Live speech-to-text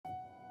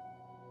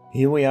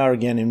Here we are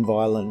again in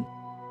Vielin.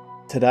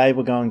 Today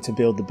we're going to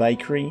build the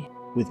bakery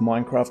with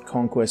Minecraft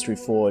Conquest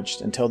Reforged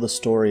and tell the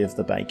story of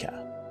the baker.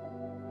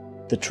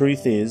 The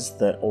truth is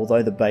that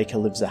although the baker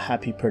lives a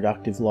happy,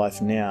 productive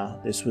life now,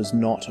 this was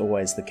not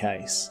always the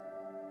case.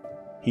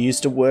 He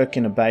used to work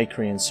in a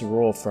bakery in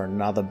Soror for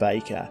another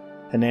baker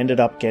and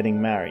ended up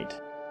getting married.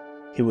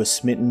 He was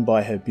smitten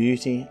by her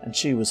beauty and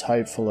she was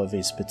hopeful of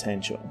his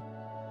potential.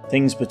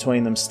 Things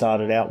between them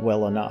started out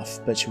well enough,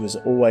 but she was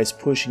always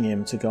pushing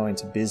him to go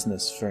into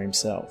business for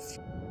himself.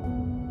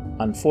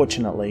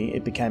 Unfortunately,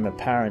 it became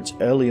apparent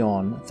early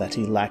on that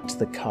he lacked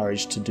the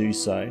courage to do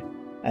so,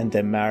 and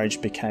their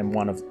marriage became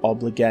one of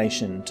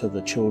obligation to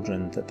the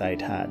children that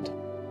they'd had.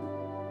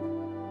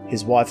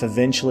 His wife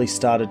eventually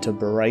started to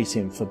berate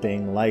him for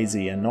being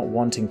lazy and not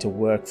wanting to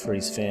work for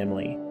his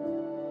family.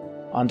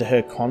 Under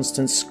her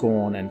constant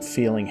scorn and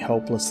feeling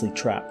helplessly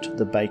trapped,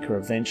 the baker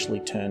eventually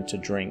turned to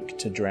drink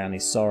to drown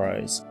his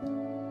sorrows,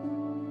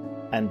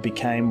 and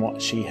became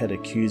what she had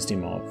accused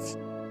him of.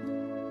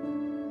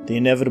 The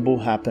inevitable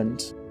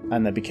happened,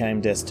 and they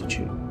became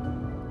destitute.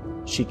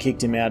 She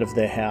kicked him out of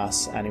their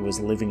house and he was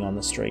living on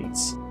the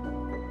streets.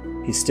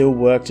 He still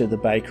worked at the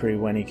bakery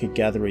when he could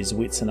gather his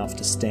wits enough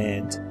to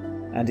stand,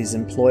 and his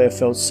employer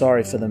felt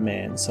sorry for the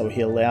man, so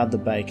he allowed the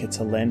baker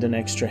to lend an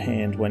extra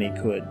hand when he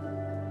could.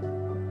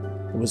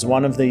 It was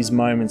one of these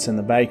moments in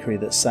the bakery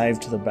that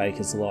saved the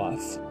baker's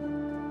life.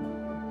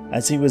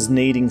 As he was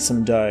kneading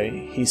some dough,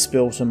 he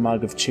spilt a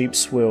mug of cheap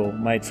swill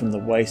made from the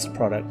waste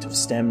product of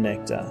stem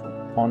nectar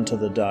onto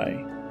the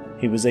dough.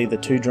 He was either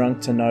too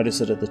drunk to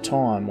notice it at the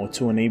time or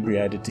too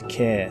inebriated to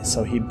care,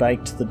 so he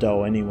baked the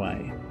dough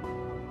anyway.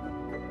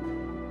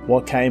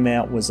 What came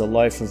out was a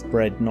loaf of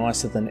bread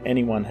nicer than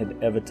anyone had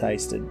ever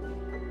tasted.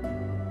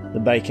 The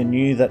baker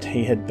knew that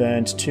he had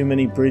burned too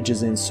many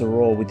bridges in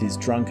Soror with his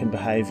drunken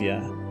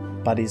behaviour,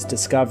 but his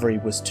discovery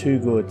was too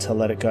good to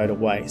let it go to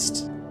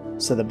waste.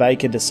 So the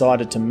baker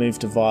decided to move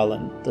to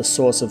Vielin, the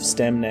source of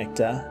stem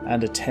nectar,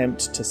 and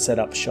attempt to set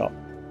up shop.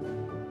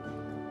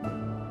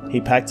 He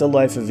packed a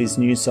loaf of his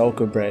new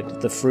sulka bread,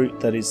 the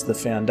fruit that is the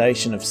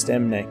foundation of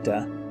stem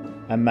nectar,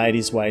 and made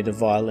his way to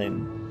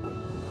Vielin.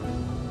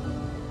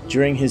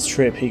 During his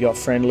trip, he got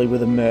friendly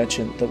with a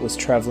merchant that was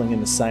travelling in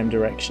the same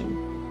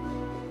direction.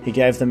 He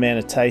gave the man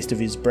a taste of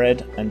his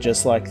bread, and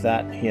just like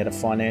that, he had a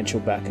financial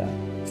backer.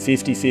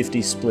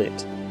 50-50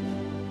 split,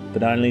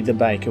 but only the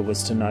baker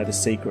was to know the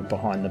secret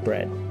behind the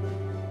bread.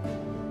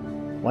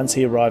 Once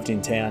he arrived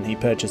in town, he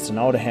purchased an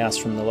older house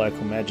from the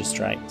local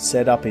magistrate,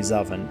 set up his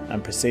oven,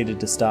 and proceeded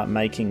to start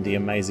making the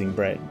amazing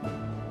bread.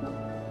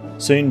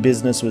 Soon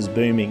business was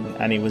booming,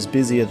 and he was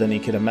busier than he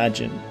could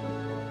imagine.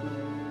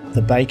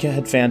 The baker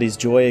had found his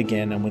joy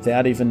again, and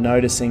without even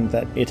noticing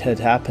that it had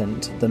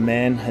happened, the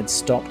man had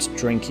stopped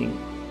drinking.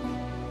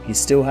 He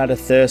still had a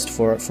thirst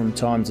for it from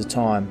time to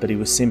time, but he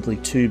was simply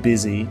too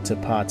busy to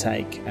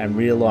partake and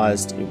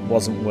realised it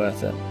wasn't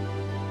worth it.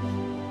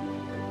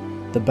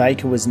 The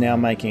baker was now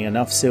making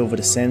enough silver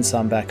to send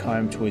some back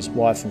home to his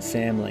wife and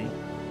family,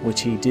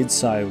 which he did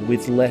so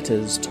with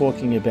letters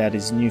talking about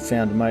his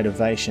newfound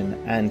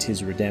motivation and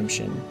his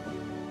redemption.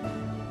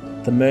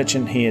 The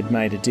merchant he had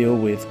made a deal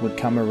with would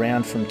come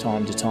around from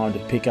time to time to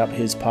pick up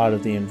his part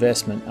of the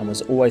investment and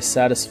was always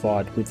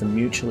satisfied with the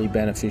mutually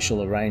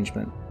beneficial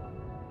arrangement.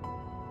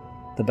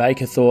 The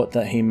baker thought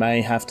that he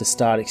may have to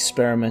start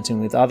experimenting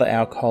with other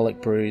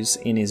alcoholic brews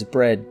in his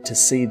bread to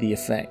see the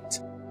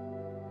effect.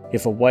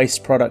 If a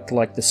waste product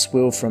like the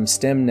swill from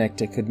stem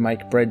nectar could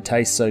make bread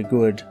taste so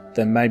good,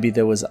 then maybe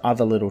there was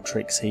other little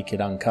tricks he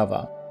could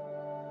uncover.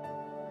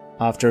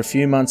 After a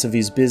few months of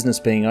his business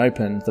being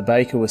open, the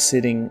baker was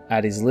sitting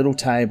at his little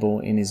table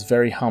in his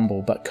very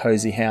humble but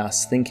cosy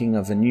house thinking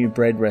of a new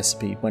bread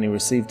recipe when he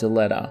received a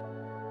letter.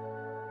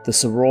 The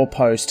Soror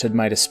post had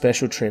made a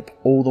special trip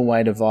all the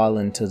way to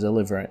Vielin to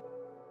deliver it.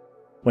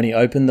 When he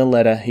opened the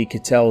letter, he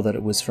could tell that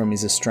it was from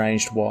his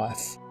estranged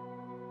wife.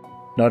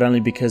 Not only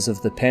because of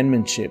the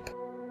penmanship,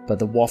 but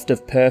the waft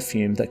of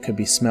perfume that could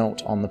be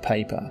smelt on the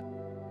paper.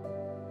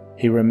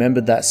 He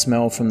remembered that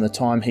smell from the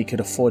time he could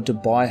afford to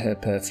buy her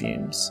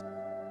perfumes.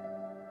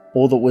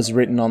 All that was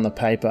written on the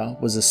paper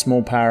was a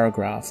small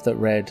paragraph that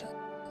read,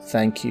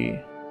 "Thank you.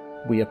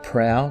 We are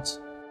proud,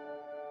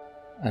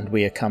 and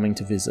we are coming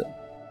to visit."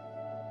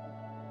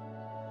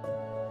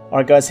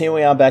 Alright guys, here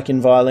we are back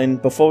in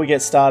Vielin. Before we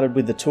get started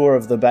with the tour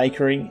of the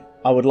bakery,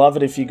 I would love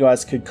it if you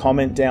guys could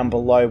comment down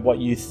below what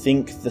you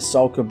think the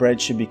sulka bread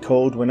should be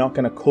called. We're not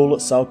going to call it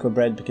sulka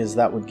bread because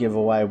that would give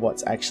away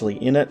what's actually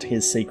in it,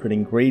 his secret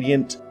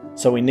ingredient.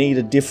 So we need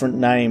a different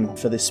name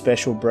for this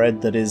special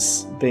bread that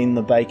has been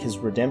the baker's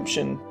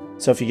redemption.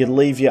 So if you could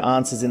leave your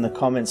answers in the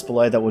comments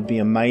below, that would be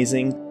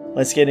amazing.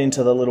 Let's get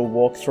into the little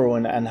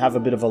walkthrough and have a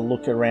bit of a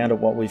look around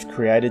at what we've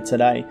created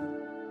today.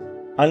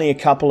 Only a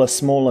couple of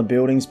smaller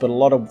buildings, but a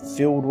lot of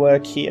field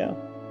work here.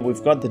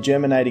 We've got the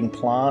germinating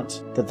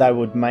plant that they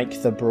would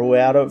make the brew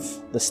out of,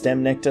 the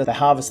stem nectar. They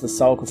harvest the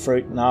sulka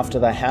fruit, and after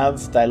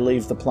they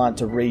leave the plant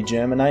to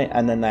re-germinate,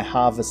 and then they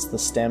harvest the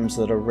stems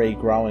that are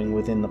regrowing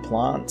within the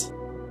plant.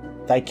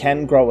 They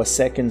can grow a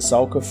second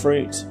sulka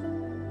fruit,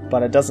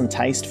 but it doesn't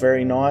taste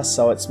very nice,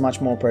 so it's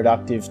much more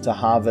productive to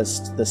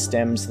harvest the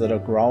stems that are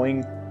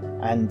growing,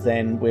 and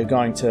then we're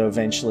going to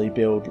eventually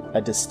build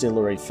a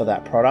distillery for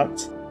that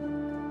product.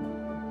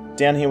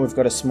 Down here we've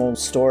got a small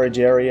storage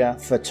area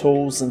for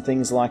tools and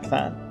things like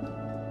that.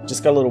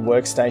 Just got a little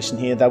workstation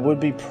here. They would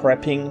be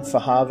prepping for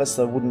harvest.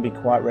 They wouldn't be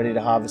quite ready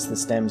to harvest the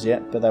stems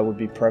yet, but they would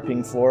be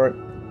prepping for it.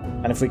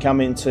 And if we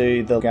come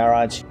into the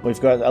garage,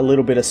 we've got a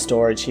little bit of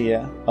storage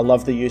here. I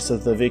love the use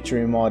of the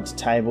Victory Mod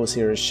tables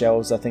here as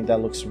shelves. I think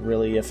that looks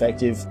really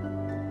effective.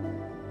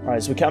 Alright,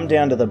 as we come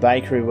down to the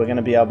bakery, we're going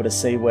to be able to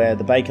see where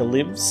the baker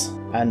lives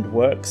and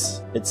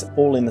works. It's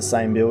all in the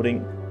same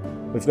building.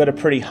 We've got a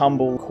pretty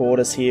humble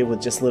quarters here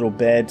with just a little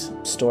bed,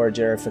 storage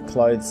area for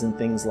clothes and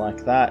things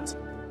like that.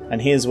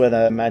 And here's where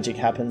the magic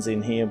happens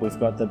in here. We've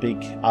got the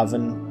big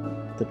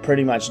oven that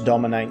pretty much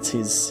dominates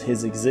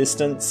his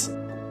existence.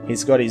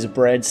 He's got his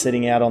bread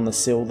sitting out on the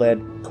sill there,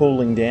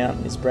 cooling down.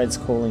 His bread's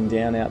cooling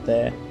down out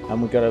there.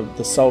 And we've got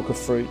the sulka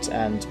fruit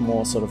and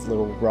more sort of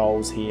little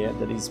rolls here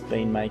that he's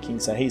been making.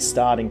 So he's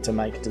starting to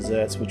make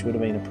desserts, which would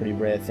have been a pretty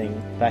rare thing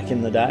back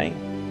in the day.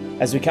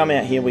 As we come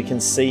out here, we can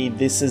see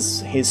this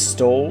is his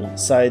stall.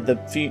 So the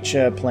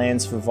future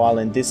plans for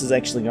Vielin, this is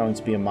actually going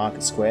to be a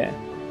market square.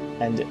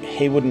 And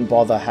he wouldn't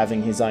bother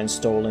having his own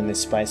stall in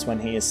this space when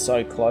he is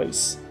so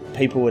close.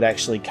 People would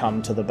actually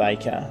come to the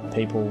baker.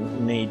 People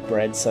need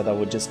bread, so they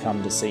would just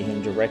come to see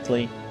him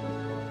directly.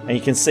 And you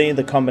can see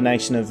the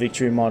combination of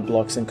Victory Mod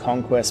blocks and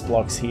Conquest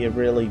blocks here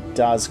really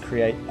does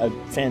create a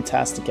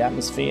fantastic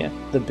atmosphere.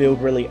 The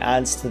build really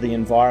adds to the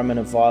environment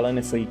of Vielin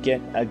if we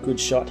get a good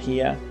shot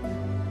here.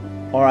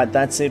 Alright,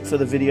 that's it for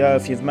the video.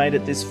 If you've made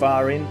it this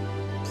far in,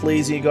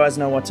 please, you guys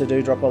know what to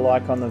do. Drop a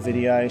like on the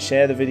video,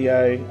 share the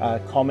video,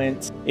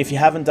 comment. If you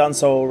haven't done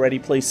so already,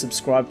 please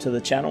subscribe to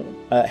the channel.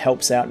 It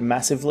helps out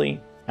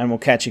massively, and we'll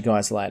catch you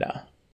guys later.